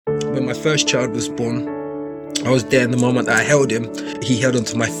when my first child was born, I was there in the moment that I held him. He held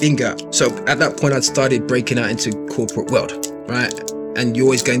onto my finger. So at that point, I'd started breaking out into corporate world, right? And you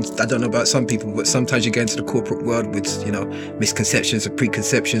always going, I don't know about some people, but sometimes you go into the corporate world with, misconceptions or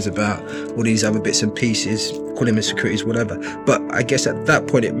preconceptions about all these other bits and pieces, call them insecurities, whatever. But I guess at that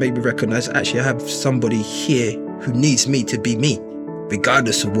point, it made me recognize, actually, I have somebody here who needs me to be me,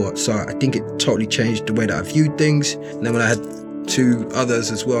 regardless of what. So I think it totally changed the way that I viewed things. And then when I had 2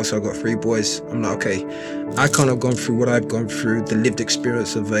 others as well, so I got 3 boys, I'm like, okay, I can't have gone through what I've gone through, the lived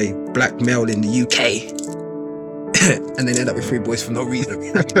experience of a black male in the UK, and then end up with 3 boys for no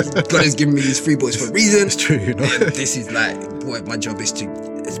reason. God has given me these 3 boys for a reason. It's true, you know. This is like, boy, my job is to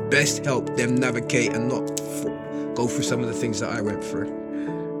best help them navigate and not go through some of the things that I went through.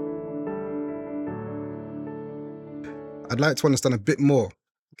 I'd like to understand a bit more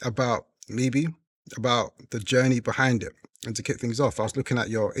about about the journey behind it. And to kick things off, I was looking at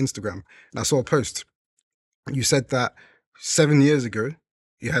your Instagram and I saw a post. You said that 7 years ago,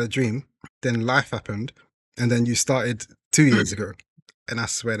 you had a dream, then life happened, and then you started 2 years ago. And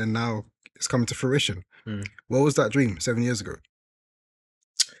that's when, and now it's coming to fruition. What was that dream 7 years ago?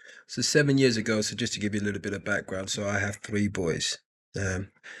 So 7 years ago, so just to give you a little bit of background, so I have 3 boys.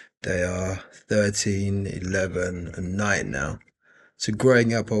 They are 13, 11, and 9 now. So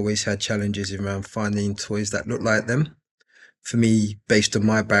growing up, I always had challenges around finding toys that look like them. For me, based on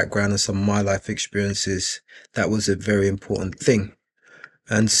my background and some of my life experiences, that was a very important thing.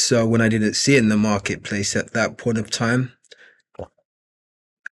 And so when I didn't see it in the marketplace at that point of time,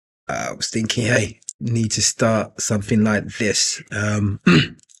 I was thinking, hey, need to start something like this.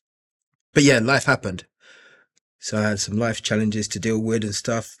 But yeah, life happened. So I had some life challenges to deal with and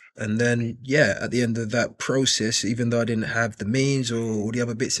stuff. And then, yeah, at the end of that process, even though I didn't have the means or all the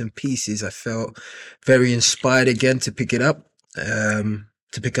other bits and pieces, I felt very inspired again to pick it up,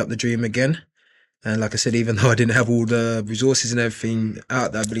 to pick up the dream again. And like I said, even though I didn't have all the resources and everything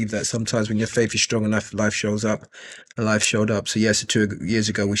out there, I believe that sometimes when your faith is strong enough, life shows up, and life showed up. So yes, so 2 years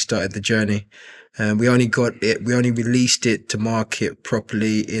ago, we started the journey, and we only released it to market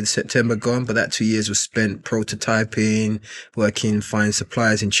properly in September gone, but that 2 years was spent prototyping, working, finding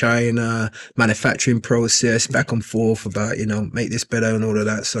suppliers in China, manufacturing process, back and forth about, make this better and all of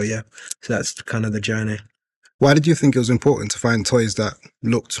that. So yeah, so that's kind of the journey. Why did you think it was important to find toys that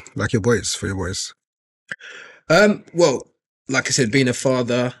looked like your boys for your boys? Well, like I said, being a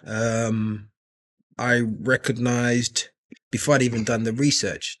father, I recognized before I'd even done the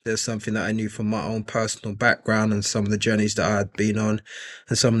research, there's something that I knew from my own personal background and some of the journeys that I'd been on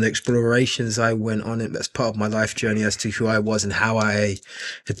and some of the explorations I went on as part of my life journey as to who I was and how I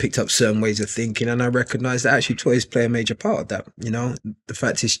had picked up certain ways of thinking. And I recognized that actually toys play a major part of that. The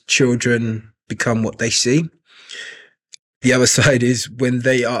fact is children become what they see. The other side is when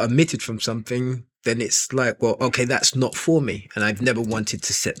they are omitted from something, then it's like, well, okay, that's not for me. And I've never wanted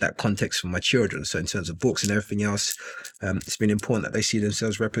to set that context for my children. So in terms of books and everything else, it's been important that they see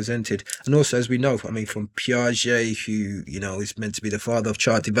themselves represented. And also, as we know, from Piaget, who, is meant to be the father of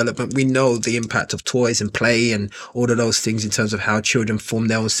child development, we know the impact of toys and play and all of those things in terms of how children form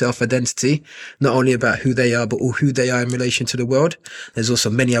their own self-identity, not only about who they are, but all who they are in relation to the world. There's also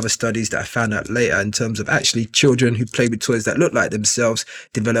many other studies that I found out later in terms of actually children who play with toys that look like themselves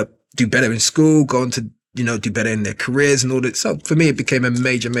do better in school, go on to, do better in their careers and all that. So for me, it became a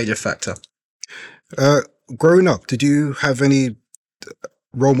major, major factor. Growing up, did you have any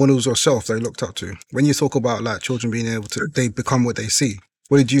role models yourself that you looked up to? When you talk about like children being able to, they become what they see.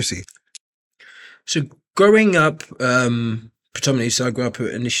 What did you see? So growing up, predominantly, so I grew up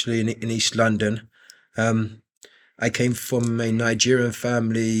initially in East London. I came from a Nigerian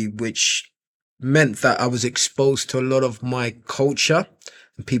family, which meant that I was exposed to a lot of my culture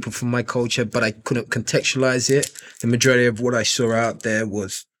and people from my culture, but I couldn't contextualize it. The majority of what I saw out there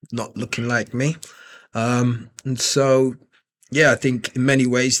was not looking like me. And so, yeah, I think in many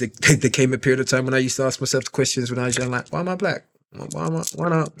ways there came a period of time when I used to ask myself the questions when I was young, like, why am I black? Why not?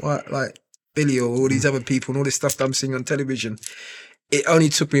 Why, like Billy or all these other people and all this stuff that I'm seeing on television. It only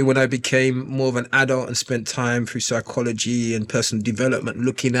took me when I became more of an adult and spent time through psychology and personal development,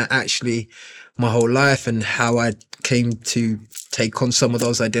 looking at actually my whole life and how I came to take on some of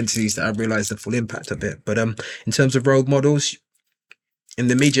those identities that I realized the full impact of it. But in terms of role models, in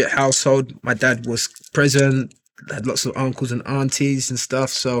the immediate household, my dad was present, had lots of uncles and aunties and stuff.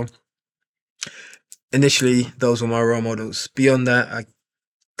 So initially, those were my role models. Beyond that, I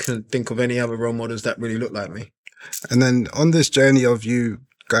couldn't think of any other role models that really looked like me. And then on this journey of you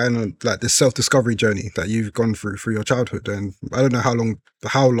going on like this self-discovery journey that you've gone through your childhood, and I don't know how long,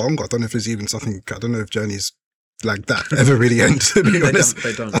 I don't know if there's even something, I don't know if journey's like that ever really end, to be honest.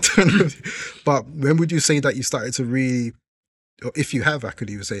 They don't. I don't know. But when would you say that you started to really, or if you have, I could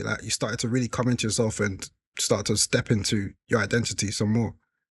even say that you started to really come into yourself and start to step into your identity some more?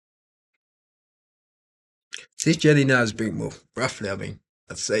 This journey now has been, well, roughly, I mean,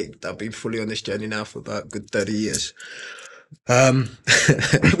 I'd say I've been fully on this journey now for about a good 30 years.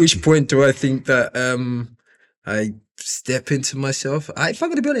 At which point do I think that I step into myself? If I'm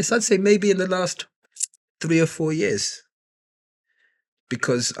going to be honest, I'd say maybe in the last 3 or 4 years.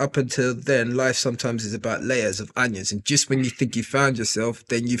 Because up until then, life sometimes is about layers of onions. And just when you think you found yourself,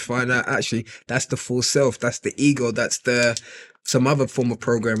 then you find out actually that's the full self, that's the ego, that's some other form of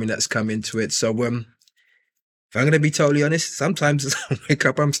programming that's come into it. So if I'm going to be totally honest, sometimes as I wake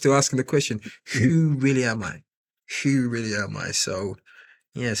up, I'm still asking the question, who really am I? Who really am I? So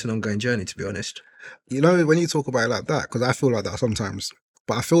yeah, it's an ongoing journey, to be honest. You know, when you talk about it like that, because I feel like that sometimes,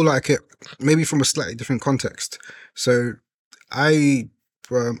 but I feel like it maybe from a slightly different context. So you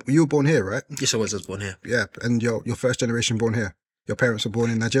were born here, right? Yes, I was born here. Yeah, and your first generation born here. Your parents were born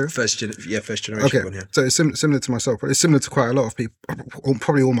in Nigeria? First generation Okay, born here. so it's similar to myself, but it's similar to quite a lot of people,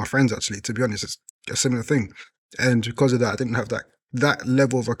 probably all my friends actually, to be honest. It's a similar thing. And because of that, I didn't have that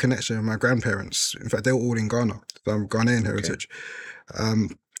level of a connection with my grandparents. In fact, they were all in Ghana, so I'm Ghanaian heritage.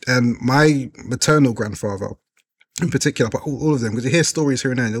 And my maternal grandfather, in particular, but all of them, because you hear stories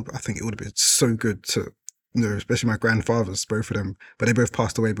here and there, I think it would have been so good to, you know, especially my grandfathers, both of them, but they both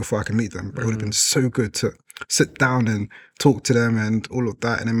passed away before I could meet them. But it would have been so good to sit down and talk to them and all of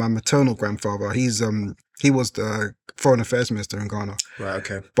that. And then my maternal grandfather, he was the foreign affairs minister in Ghana. Right,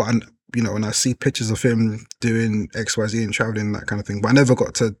 okay. But you know, and I see pictures of him doing XYZ and traveling and that kind of thing, but I never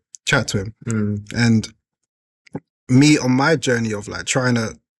got to chat to him. And me on my journey of like trying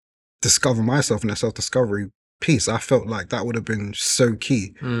to discover myself in a self-discovery piece, I felt like that would have been so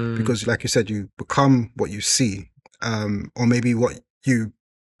key because, like you said, you become what you see, or maybe what you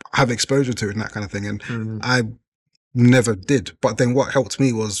have exposure to and that kind of thing. And I never did. But then what helped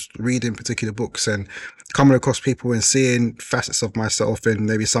me was reading particular books and coming across people and seeing facets of myself in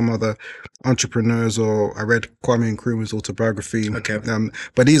maybe some other entrepreneurs, or I read Kwame Nkrumah's autobiography. Okay.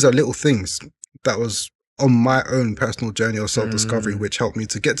 But these are little things that was on my own personal journey of self-discovery, which helped me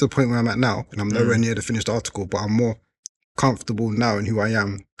to get to the point where I'm at now. And I'm nowhere near the finished article, but I'm more comfortable now in who I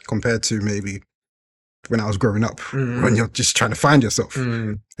am compared to maybe when I was growing up, when you're just trying to find yourself.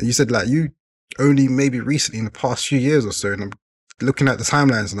 And you said like you only maybe recently in the past few years or so, and I'm looking at the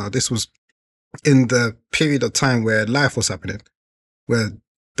timelines now, this was in the period of time where life was happening, where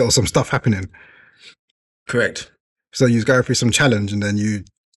there was some stuff happening. Correct. So you go through some challenge and then you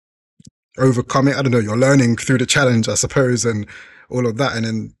overcome it. I don't know, you're learning through the challenge, I suppose, and all of that, and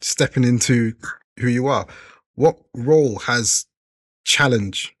then stepping into who you are. What role has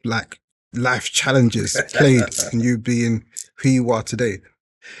challenge, like life challenges, played in you being who you are today?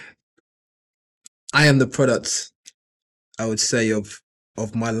 I am the product, I would say, of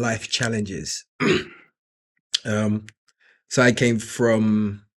my life challenges. So I came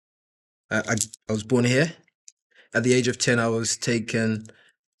from, I was born here. At the age of 10, I was taken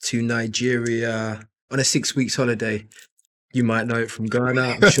to Nigeria on a 6 weeks holiday. You might know it from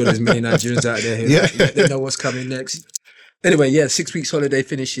Ghana. I'm sure there's many Nigerians out there who they know what's coming next. Anyway, yeah, 6 weeks holiday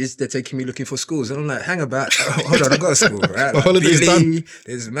finishes. They're taking me looking for schools. And I'm like, hang about. Hold on, I got a school, right? Like holiday's done.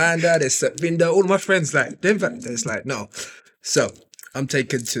 There's Manda, there's Sapinda. All my friends like, it's like, no. So I'm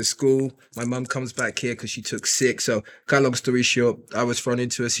taken to school. My mum comes back here because she took sick. So, cut a long story short, I was thrown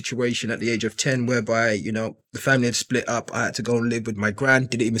into a situation at the age of 10 whereby, you know, the family had split up. I had to go and live with my gran,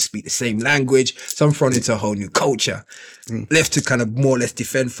 didn't even speak the same language. So I'm thrown into a whole new culture. Left to kind of more or less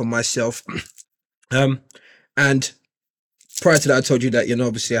defend for myself. And prior to that, I told you that, you know,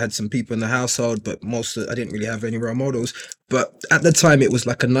 obviously I had some people in the household, but I didn't really have any role models. But at the time, it was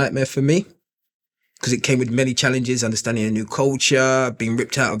like a nightmare for me, because it came with many challenges, understanding a new culture, being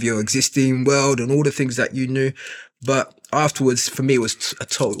ripped out of your existing world and all the things that you knew. But afterwards, for me, it was a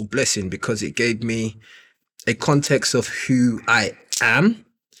total blessing because it gave me a context of who I am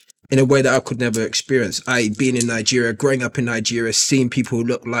in a way that I could never experience. Being in Nigeria, growing up in Nigeria, seeing people who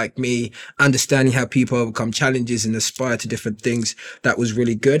look like me, understanding how people overcome challenges and aspire to different things, that was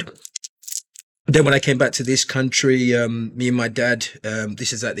really good. Then when I came back to this country, me and my dad,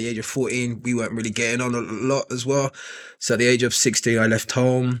 this is at the age of 14, we weren't really getting on a lot as well. So at the age of 16, I left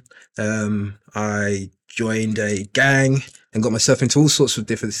home. I joined a gang and got myself into all sorts of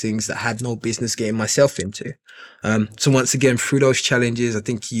different things that I had no business getting myself into. So once again, through those challenges, I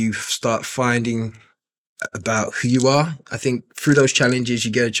think you start finding about who you are. I think through those challenges,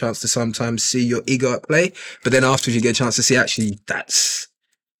 you get a chance to sometimes see your ego at play. But then afterwards, you get a chance to see, actually,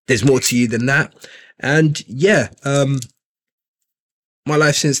 there's more to you than that. And yeah, my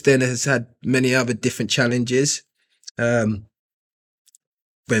life since then has had many other different challenges. Um,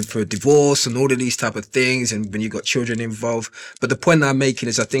 went for a divorce and all of these type of things, and when you got children involved. But the point I'm making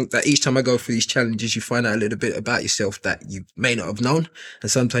is I think that each time I go through these challenges, you find out a little bit about yourself that you may not have known. And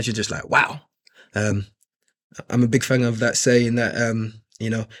sometimes you're just like, wow. Um, I'm a big fan of that saying that, you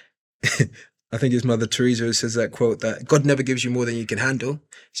know, I think it's Mother Teresa who says that quote that God never gives you more than you can handle.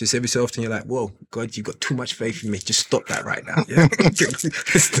 It's just every so often you're like, whoa, God, you've got too much faith in me. Just stop that right now. Yeah.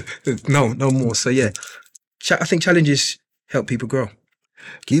 No more. So yeah, I think challenges help people grow.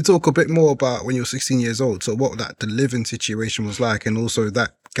 Can you talk a bit more about when you were 16 years old? So what the living situation was like, and also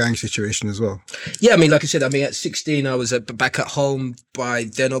that gang situation as well? Yeah, I mean, like I said, at 16, I was back at home. By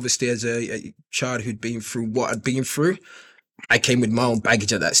then, obviously, as a child who'd been through what I'd been through, I came with my own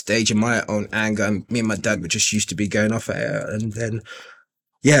baggage at that stage and my own anger. And me and my dad were just used to be going off at it. And then,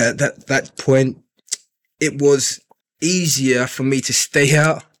 yeah, at that point, it was easier for me to stay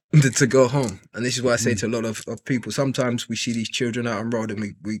out than to go home. And this is what I say to a lot of people. Sometimes we see these children out on road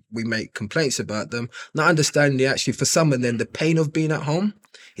and we make complaints about them, not understanding actually for some of them, the pain of being at home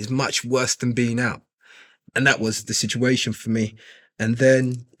is much worse than being out. And that was the situation for me. And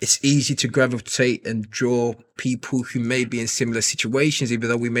then it's easy to gravitate and draw people who may be in similar situations, even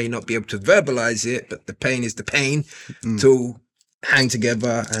though we may not be able to verbalize it, but the pain is the pain to hang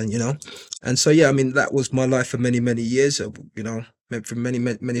together and, and so, yeah, I mean, that was my life for many, many years, went through many,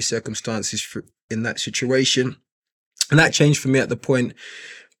 many, many circumstances in that situation. And that changed for me at the point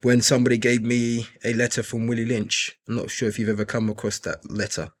when somebody gave me a letter from Willie Lynch. I'm not sure if you've ever come across that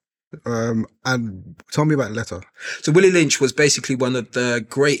letter. And tell me about the letter. So Willie Lynch was basically one of the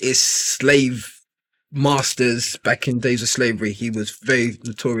greatest slave masters back in days of slavery. He was very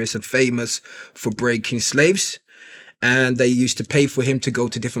notorious and famous for breaking slaves. And they used to pay for him to go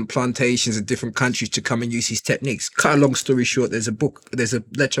to different plantations in different countries to come and use his techniques. Cut a long story short, there's a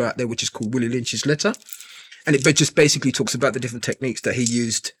letter out there which is called Willie Lynch's letter. And it just basically talks about the different techniques that he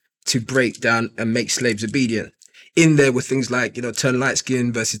used to break down and make slaves obedient. In there were things like, turn light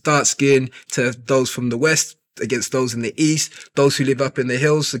skin versus dark skin, to those from the West against those in the East, those who live up in the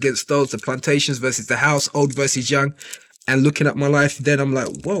hills against those, the plantations versus the house, old versus young. And looking at my life then, I'm like,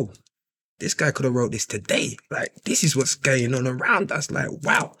 whoa, this guy could have wrote this today. Like, this is what's going on around us. Like,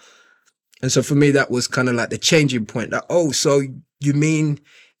 wow. And so for me, that was kind of like the changing point. That, oh, so you mean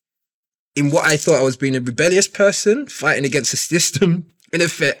in what I thought I was being a rebellious person, fighting against the system, in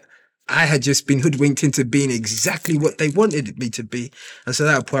effect, I had just been hoodwinked into being exactly what they wanted me to be. And so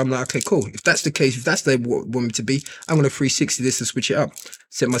at that point, I'm like, okay, cool. If that's the case, if that's what they want me to be, I'm going to 360 this and switch it up.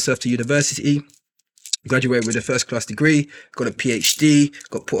 Sent myself to university, graduated with a first class degree, got a PhD,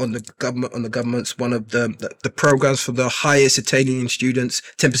 got put on the government's one of the programs for the highest attaining students,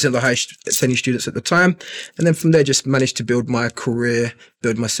 10% of the highest attaining students at the time. And then from there, just managed to build my career,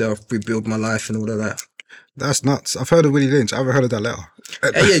 build myself, rebuild my life and all of that. That's nuts. I've heard of Willie Lynch. I haven't heard of that letter.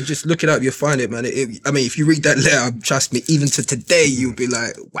 Yeah, just look it up. You'll find it, man. I mean, if you read that letter, trust me, even to today, you'll be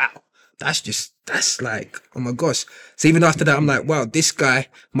like, wow, that's like, oh my gosh. So even after that, I'm like, wow, this guy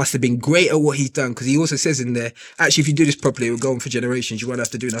must have been great at what he's done. Because he also says in there, actually, if you do this properly, it will go on for generations. You won't have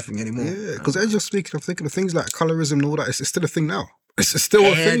to do nothing anymore. Yeah, because as you're speaking, I'm thinking of things like colorism and all that. It's still a thing now. It's still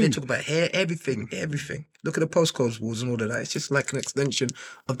a thing. They talk about hair, everything. Look at the postcodes wars and all of that. It's just like an extension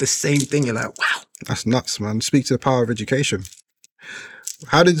of the same thing. You're like, wow. That's nuts, man. Speak to the power of education.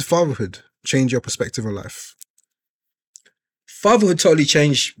 How did fatherhood change your perspective on life? Fatherhood totally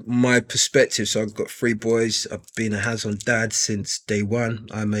changed my perspective. So I've got 3 boys. I've been a hands-on dad since day one.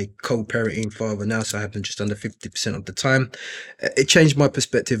 I'm a co-parenting father now, so I have them just under 50% of the time. It changed my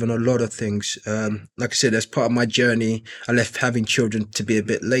perspective on a lot of things. Like I said, as part of my journey, I left having children to be a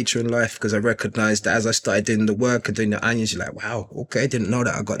bit later in life because I recognized that as I started doing the work and doing the onions, you're like, wow, okay, didn't know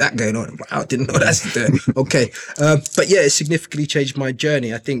that I got that going on. Wow, didn't know that's there. Okay. But yeah, it significantly changed my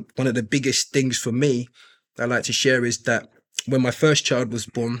journey. I think one of the biggest things for me I like to share is that when my first child was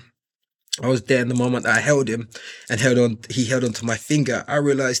born, I was there in the moment that I held him and he held on to my finger. I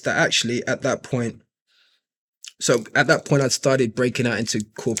realized that actually at that point I'd started breaking out into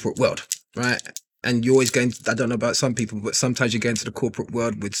corporate world, right? And you're always going, I don't know about some people, but sometimes you go into the corporate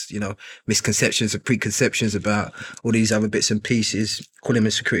world with, misconceptions or preconceptions about all these other bits and pieces, call them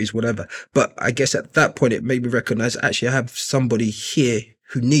insecurities, whatever. But I guess at that point, it made me recognize, actually, I have somebody here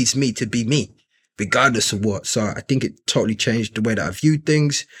who needs me to be me, regardless of what. So I think it totally changed the way that I viewed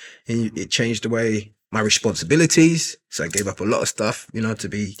things, and it changed the way my responsibilities. So I gave up a lot of stuff, to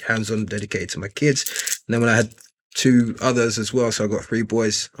be hands-on, dedicated to my kids. And then when I had 2 others as well, so I got 3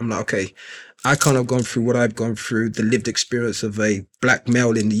 boys, I'm like, okay, I can't have gone through what I've gone through, the lived experience of a black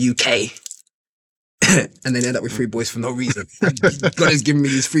male in the UK, and then end up with 3 boys for no reason. God has given me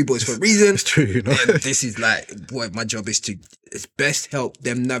these 3 boys for a reason. It's true, you know. And this is like, boy, my job is to, it's best help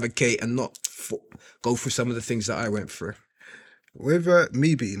them navigate and not go through some of the things that I went through. With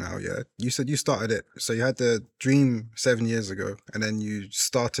Meebe now, yeah, you said you started it. So you had the dream 7 years ago, and then you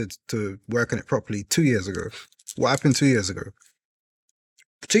started to work on it properly 2 years ago. What happened 2 years ago?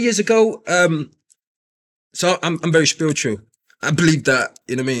 2 years ago, so I'm very spiritual. I believe that,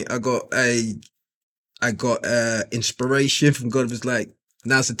 you know what I mean? I got inspiration from God. It was like,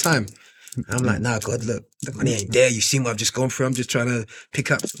 now's the time. I'm like, nah, God, look, the money ain't there. You see what I've just gone through. I'm just trying to pick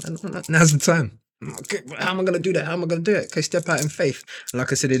up. Now's the time. Okay, how am I going to do that? How am I going to do it? Okay, step out in faith. And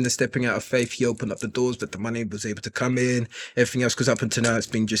like I said, in the stepping out of faith, he opened up the doors, but the money was able to come in. Everything else, because up until now, it's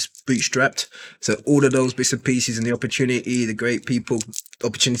been just bootstrapped. So all of those bits and pieces and the opportunity, the great people,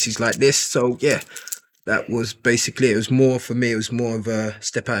 opportunities like this. So yeah, that was basically it. It was more for me. It was more of a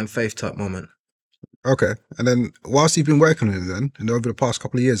step out in faith type moment. Okay. And then whilst you've been working on it then, and over the past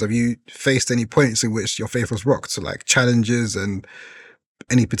couple of years, have you faced any points in which your faith was rocked? So like challenges and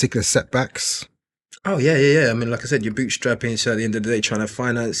any particular setbacks? Oh yeah. I mean, like I said, you're bootstrapping, so at the end of the day, trying to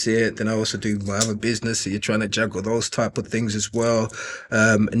finance it. Then I also do my other business, so you're trying to juggle those type of things as well.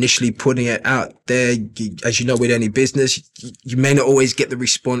 Initially putting it out there, as you know, with any business, you may not always get the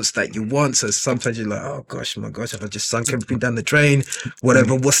response that you want. So sometimes you're like, oh gosh, my gosh, have I just sunk everything down the drain?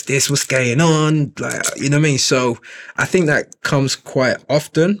 Whatever, what's this? What's going on? Like, you know what I mean? So I think that comes quite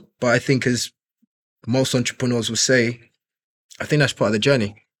often, but I think as most entrepreneurs will say, I think that's part of the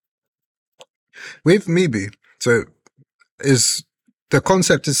journey. With Meebe, so is the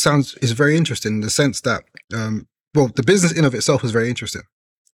concept is very interesting in the sense that well, the business in of itself is very interesting,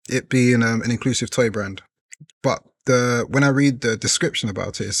 it being an inclusive toy brand, but when I read the description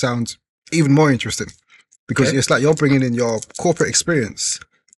about it, it sounds even more interesting because Okay. it's like you're bringing in your corporate experience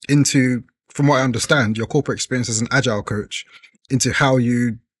into, from what I understand, your corporate experience as an agile coach into how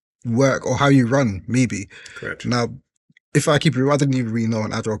you work or how you run Meebe. Correct. Now, if I keep it real, I didn't even really know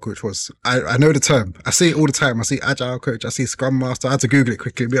what an agile coach was. I know the term. I see it all the time. I see agile coach. I see scrum master. I had to Google it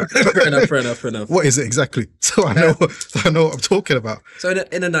quickly. And be like, Fair enough. what is it exactly? So I know what I'm talking about. So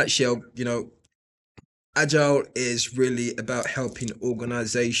in a nutshell, you know, Agile is really about helping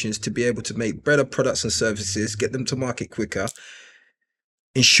organizations to be able to make better products and services, get them to market quicker,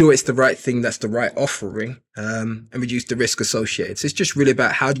 ensure it's the right thing, that's the right offering, and reduce the risk associated. So it's just really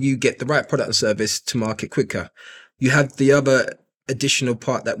about how do you get the right product and service to market quicker. You have the other additional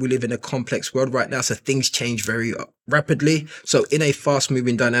part that we live in a complex world right now, so things change very rapidly. So in a fast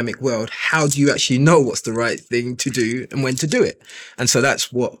moving dynamic world, how do you actually know what's the right thing to do and when to do it? And so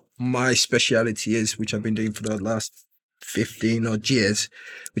that's what my speciality is, which I've been doing for the last 15 odd years,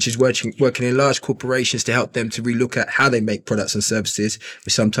 which is working in large corporations to help them to relook at how they make products and services,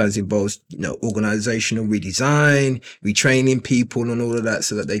 which sometimes involves, you know, organizational redesign, retraining people and all of that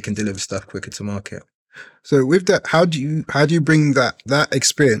so that they can deliver stuff quicker to market. So with that, how do you bring that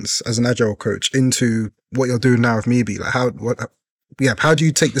experience as an agile coach into what you're doing now with Meebe? Like how do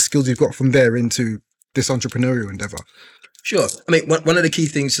you take the skills you've got from there into this entrepreneurial endeavor? Sure. I mean, one of the key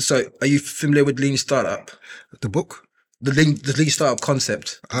things. So, are you familiar with Lean Startup? The book? The Lean Startup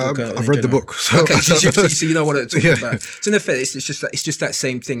concept. I've read the book. So okay, so you know what it's talking Yeah. about. So in effect, it's just that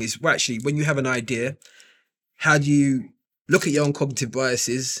same thing. Is well, actually when you have an idea, how do you look at your own cognitive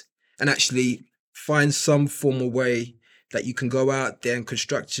biases and actually find some form of way that you can go out there and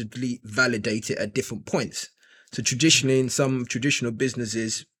constructively validate it at different points. So traditionally, in some traditional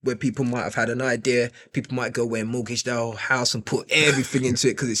businesses where people might have had an idea, people might go away and mortgage their whole house and put everything into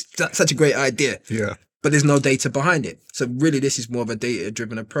it because it's such a great idea. Yeah. But there's no data behind it. So really, this is more of a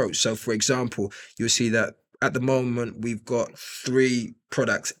data-driven approach. So for example, you'll see that at the moment, we've got 3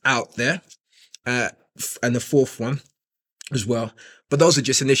 products out there and the 4th one as well. But those are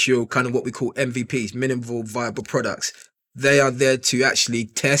just initial kind of what we call MVPs, minimal viable products. They are there to actually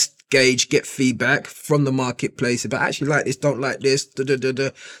test, gauge, get feedback from the marketplace about actually like this, don't like this,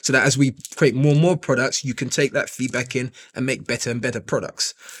 so that as we create more and more products, you can take that feedback in and make better and better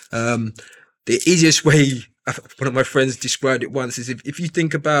products. The easiest way, one of my friends described it once, is if you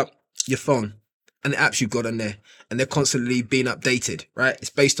think about your phone and the apps you've got on there and they're constantly being updated, right? It's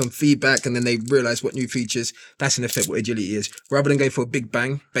based on feedback and then they realize what new features. That's in effect what agility is. Rather than going for a big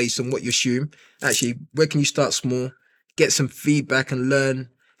bang based on what you assume, actually, where can you start small, get some feedback and learn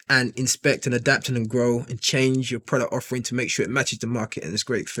and inspect and adapt and grow and change your product offering to make sure it matches the market and it's a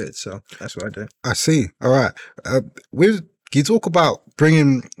great fit. So that's what I do. I see. All right. You talk about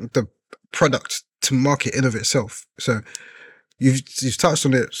bringing the product to market in of itself. So you've touched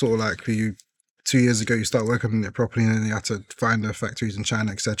on it sort of like you 2 years ago, you start working on it properly and then you had to find the factories in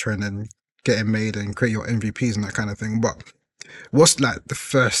China, etc. And then getting made and create your MVPs and that kind of thing. But what's like the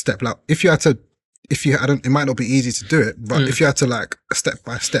first step? Like if you had to, I don't, it might not be easy to do it, but if you had to like step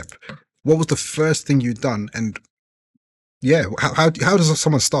by step, what was the first thing you'd done? And yeah, how does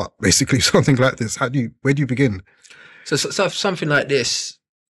someone start basically something like this? Where do you begin? So something like this.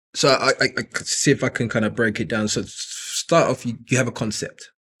 So I see if I can kind of break it down. So start off, you have a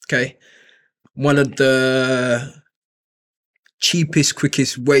concept. Okay. One of the cheapest,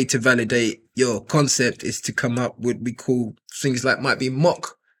 quickest way to validate your concept is to come up with what we call things like might be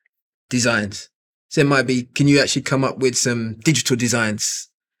mock designs. So it might be, can you actually come up with some digital designs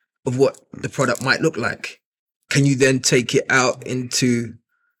of what the product might look like? Can you then take it out into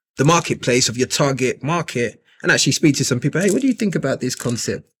the marketplace of your target market and actually speak to some people? Hey, what do you think about this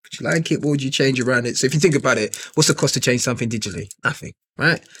concept? Would you like it? What would you change around it? So if you think about it, what's the cost to change something digitally? Nothing,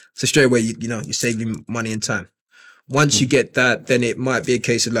 right? So straight away, you're saving money and time. Once you get that, then it might be a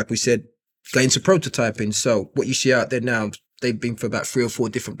case of, like we said, going to prototyping. So what you see out there now, they've been for about 3 or 4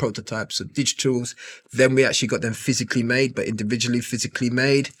 different prototypes of digitals. Then we actually got them physically made, but individually physically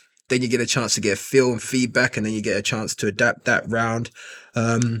made. Then you get a chance to get a feel and feedback, and then you get a chance to adapt that round.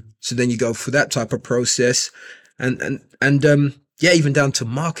 So then you go through that type of process, and even down to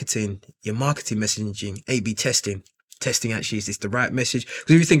marketing, your marketing messaging, A/B testing actually, is this the right message?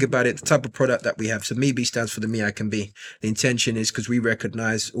 Because if you think about it, the type of product that we have, so Me Be stands for the Me I Can Be. The intention is because we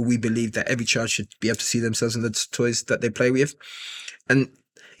recognize, or we believe, that every child should be able to see themselves in the toys that they play with. And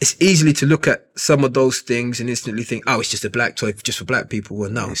it's easily to look at some of those things and instantly think, oh, it's just a black toy just for black people.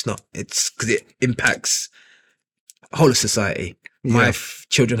 Well, no, it's not. It's because it impacts the whole of society. Yeah. My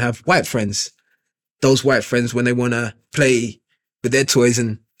children have white friends. Those white friends, when they want to play with their toys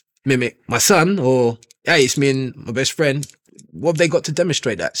and mimic my son, or hey, it's me and my best friend, what have they got to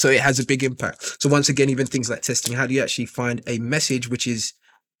demonstrate that? So it has a big impact. So once again, even things like testing, how do you actually find a message which is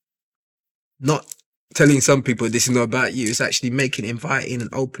not telling some people this is not about you, it's actually making it inviting and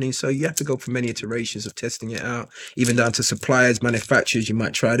opening? So you have to go through many iterations of testing it out, even down to suppliers, manufacturers. You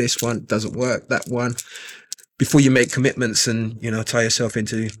might try this one, doesn't work, that one, before you make commitments and, tie yourself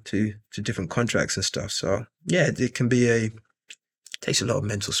into to different contracts and stuff. So yeah, it can be takes a lot of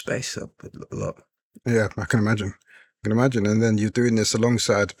mental space, a lot. Yeah, I can imagine. And then you're doing this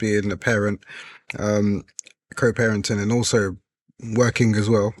alongside being a parent, co-parenting, and also working as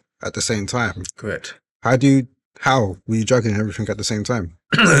well at the same time. Correct. How were you juggling everything at the same time?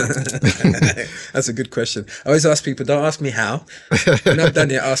 That's a good question. I always ask people, don't ask me how. When I've done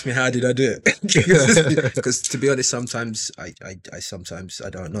it, ask me how did I do it? Because to be honest, sometimes I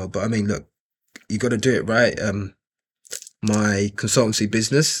don't know. But I mean, look, you got to do it right. My consultancy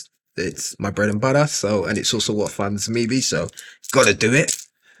business, it's my bread and butter. So, and it's also what funds me. So, got to do it.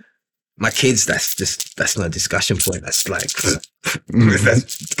 My kids, that's not a discussion point. That's like,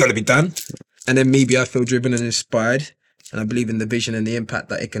 that's got to be done. And then maybe I feel driven and inspired, and I believe in the vision and the impact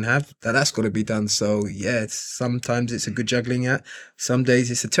that it can have. That's got to be done. So yeah, sometimes it's a good juggling act. Some days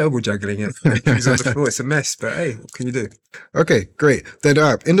it's a terrible juggling act. It's on the floor, it's a mess. But hey, what can you do? Okay, great. Then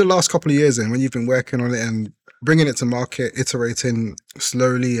in the last couple of years, then, when you've been working on it and bringing it to market, iterating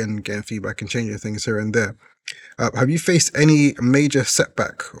slowly and getting feedback and changing things here and there, have you faced any major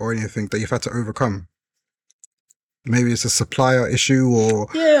setback or anything that you've had to overcome? Maybe it's a supplier issue, or...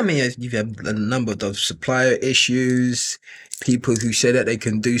 Yeah, I mean, you've had a number of those supplier issues, people who say that they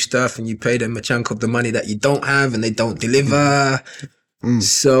can do stuff and you pay them a chunk of the money that you don't have and they don't deliver.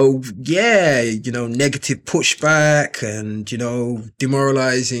 So, yeah, negative pushback and,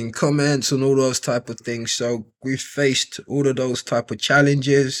 demoralizing comments and all those type of things. So we've faced all of those type of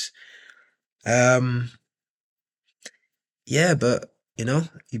challenges. Yeah, but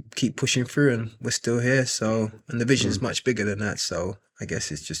you keep pushing through and we're still here. So, and the vision is much bigger than that. So I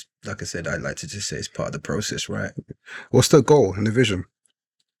guess it's just, like I said, I'd like to just say it's part of the process, right? What's the goal and the vision?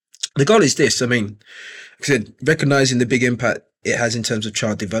 The goal is this. I mean, like I said, recognizing the big impact it has in terms of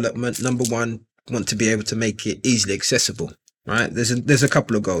child development. Number one, want to be able to make it easily accessible, right? There's a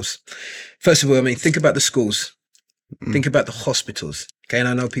couple of goals. First of all, I mean, think about the schools. Think about the hospitals. Okay. And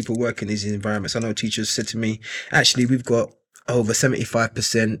I know people work in these environments. I know teachers said to me, actually, we've got over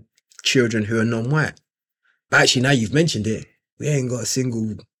 75% children who are non-white. But actually, now you've mentioned it, we ain't got a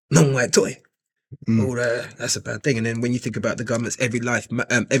single non-white toy. That's a bad thing. And then when you think about the government's every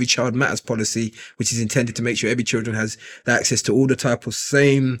child matters policy, which is intended to make sure every children has access to all the type of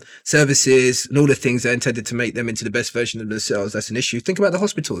same services and all the things that are intended to make them into the best version of themselves, that's an issue. Think about the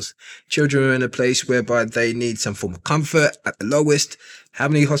hospitals. Children are in a place whereby they need some form of comfort at the lowest. How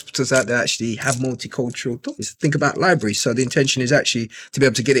many hospitals out there actually have multicultural toys? Think about libraries. So the intention is actually to be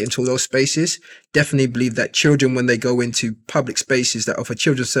able to get it into all those spaces. Definitely believe that children, when they go into public spaces that offer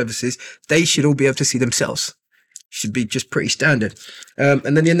children's services, they should all be able to see themselves. Should be just pretty standard. And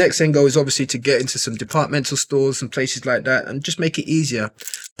then the next end goal is obviously to get into some departmental stores and places like that and just make it easier.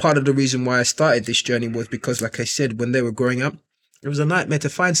 Part of the reason why I started this journey was because, like I said, when they were growing up, it was a nightmare to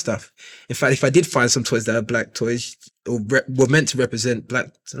find stuff. In fact, if I did find some toys that are black toys or were meant to represent black,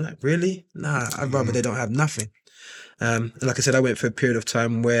 I'm like, really? Nah, I'd rather they don't have nothing. And like I said, I went for a period of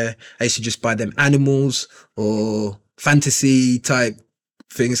time where I used to just buy them animals or fantasy type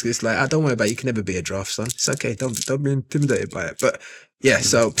things. It's like, I don't worry about it. You can never be a draft, son. It's okay. Don't be intimidated by it. But yeah,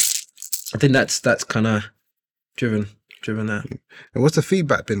 so I think that's kind of driven that. And what's the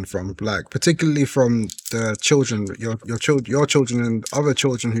feedback been from, like, particularly from the children, your children and other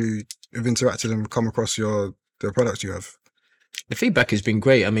children who have interacted and come across the products you have? The feedback has been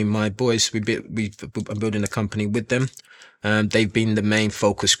great. I mean, my boys, I'm building a company with them. They've been the main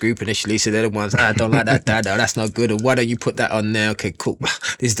focus group initially, so they're the ones, I don't like that, Dad, that's not good, or why don't you put that on there? Okay, cool.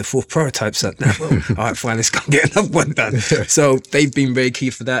 This is the fourth prototype, son. Now, well, all right, fine, let's go get another one done. So they've been very key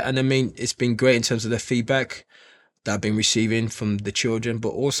for that. And I mean, it's been great in terms of the feedback that I've been receiving from the children, but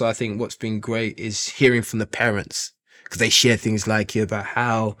also I think what's been great is hearing from the parents, because they share things like about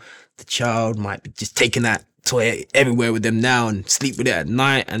how the child might be just taking that toy everywhere with them now and sleep with it at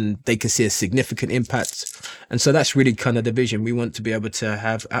night, and they can see a significant impact. And so that's really kind of the vision. We want to be able to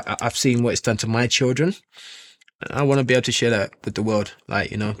have, I've seen what it's done to my children. I want to be able to share that with the world.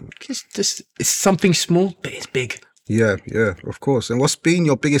 Like, it's something small, but it's big. Yeah, of course. And what's been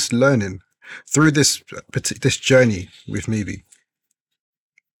your biggest learning through this journey with Maybe?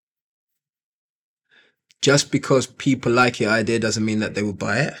 Just because people like your idea doesn't mean that they will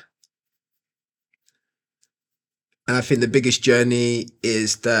buy it. And I think the biggest journey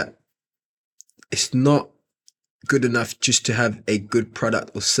is that it's not good enough just to have a good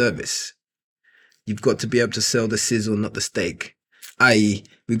product or service. You've got to be able to sell the sizzle, not the steak. I.e.,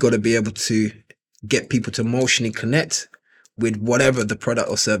 we've got to be able to get people to emotionally connect with whatever the product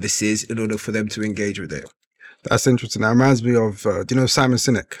or service is in order for them to engage with it. That's interesting. That reminds me of, do you know Simon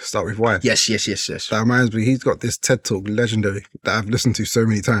Sinek, Start With Why? Yes. That reminds me, he's got this TED Talk, legendary, that I've listened to so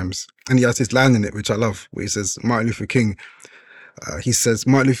many times. And he has this line in it, which I love, where he says, Martin Luther King,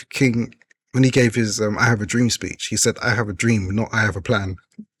 when he gave his I Have a Dream speech, he said, I have a dream, not I have a plan.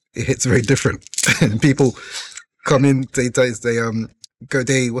 It hits very different. And people come in, they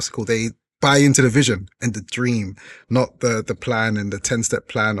buy into the vision and the dream, not the plan and the 10-step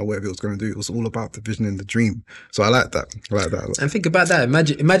plan or whatever it was going to do. It was all about the vision and the dream. So I like that. And think about that.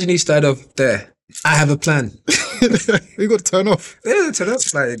 Imagine he started off there. I have a plan. You got to turn off. Yeah, turn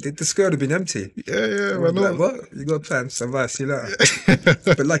off. Like, the square would have been empty. Yeah. Why not? Like, what? You got a plan. So bye, see you later.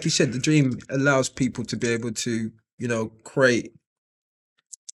 But like you said, the dream allows people to be able to,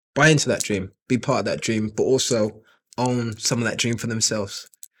 buy into that dream, be part of that dream, but also own some of that dream for themselves.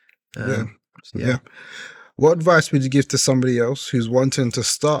 Yeah. What advice would you give to somebody else who's wanting to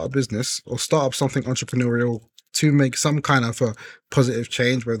start a business or start up something entrepreneurial to make some kind of a positive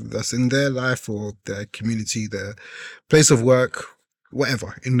change, whether that's in their life or their community, their place of work,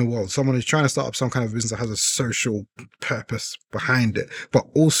 whatever in the world? Someone who's trying to start up some kind of business that has a social purpose behind it, but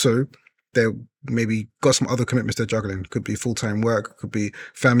also they're maybe got some other commitments they're juggling. Could be full-time work, could be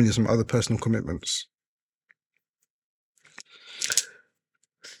family, or some other personal commitments.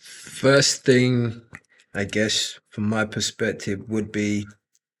 First thing, I guess, from my perspective, would be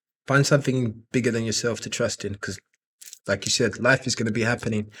find something bigger than yourself to trust in. Because, like you said, life is going to be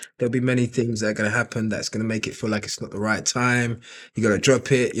happening. There'll be many things that are going to happen that's going to make it feel like it's not the right time. You got to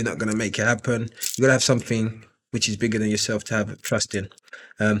drop it. You're not going to make it happen. You got to have something which is bigger than yourself to have trust in.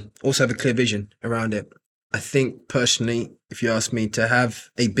 Also have a clear vision around it. I think personally, if you ask me, to have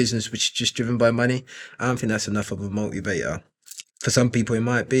a business which is just driven by money, I don't think that's enough of a motivator. For some people, it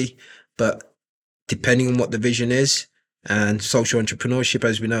might be, but depending on what the vision is, and social entrepreneurship,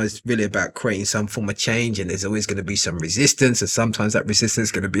 as we know, is really about creating some form of change, and there's always going to be some resistance, and sometimes that resistance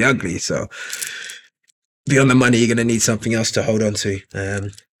is going to be ugly. So beyond the money, you're going to need something else to hold on to.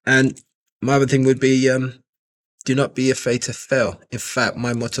 And my other thing would be, do not be afraid to fail. In fact,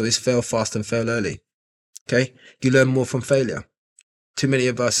 my motto is fail fast and fail early. Okay? You learn more from failure. Too many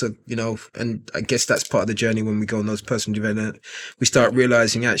of us are, and I guess that's part of the journey when we go on those personal development. We start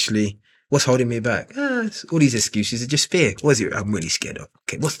realizing, actually, what's holding me back? All these excuses are just fear. What is it I'm really scared of?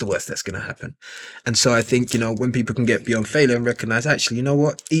 Okay, what's the worst that's going to happen? And so I think, when people can get beyond failure and recognize, actually, you know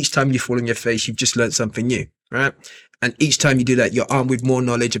what? Each time you fall on your face, you've just learned something new, right? And each time you do that, you're armed with more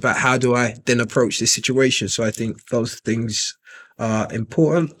knowledge about how do I then approach this situation. So I think those things are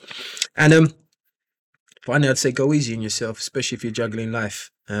important. And finally, I'd say go easy on yourself, especially if you're juggling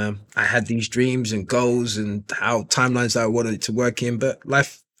life. I had these dreams and goals and how timelines that I wanted it to work in, but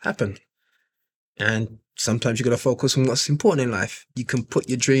life happened. And sometimes you got to focus on what's important in life. You can put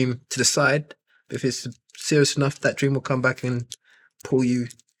your dream to the side, but if it's serious enough, that dream will come back and pull you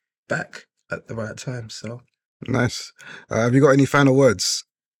back at the right time. So Nice. Have you got any final words?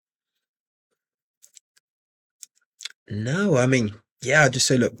 no, I mean, yeah, I just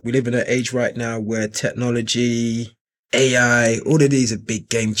say, look, we live in an age right now where technology, AI, all of these are big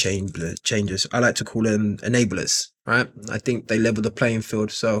changers. I like to call them enablers, right? I think they level the playing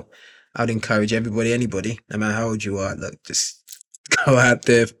field. So I'd encourage everybody, anybody, no matter how old you are, look, just go out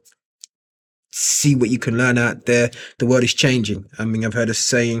there, see what you can learn out there. The world is changing. I mean, I've heard a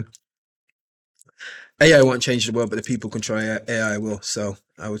saying, AI won't change the world, but the people control AI will. So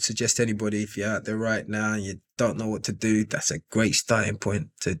I would suggest anybody, if you're out there right now and you don't know what to do, that's a great starting point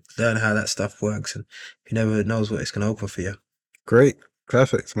to learn how that stuff works. And you never knows what it's going to open for you. Great.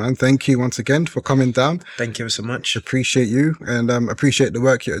 Perfect, man. Thank you once again for coming down. Thank you so much. Appreciate you, and appreciate the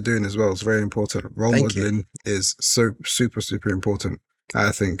work you're doing as well. It's very important. Role Thank you. modeling is so super important,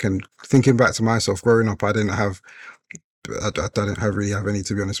 I think. And thinking back to myself, growing up, I didn't really have any,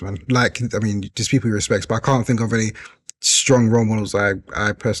 to be honest, man. Like, I mean, just people you respect, but I can't think of any strong role models I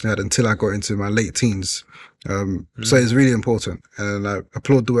personally had until I got into my late teens. So it's really important, and I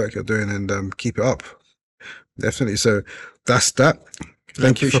applaud the work you're doing, and keep it up. Definitely. So that's that.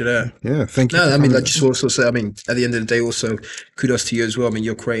 Thank you. Appreciate that. Yeah, thank you. No, I mean, I just also say, I mean, at the end of the day, also kudos to you as well. I mean,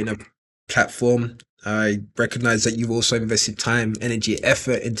 you're creating a platform. I recognize that you've also invested time, energy,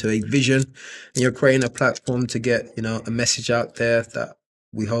 effort into a vision, and you're creating a platform to get, a message out there that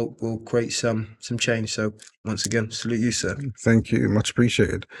we hope will create some change. So once again, salute you, sir. Thank you. Much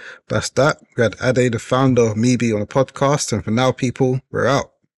appreciated. That's that. We had Ade, the founder of Maybe, on a podcast. And for now, people, we're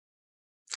out.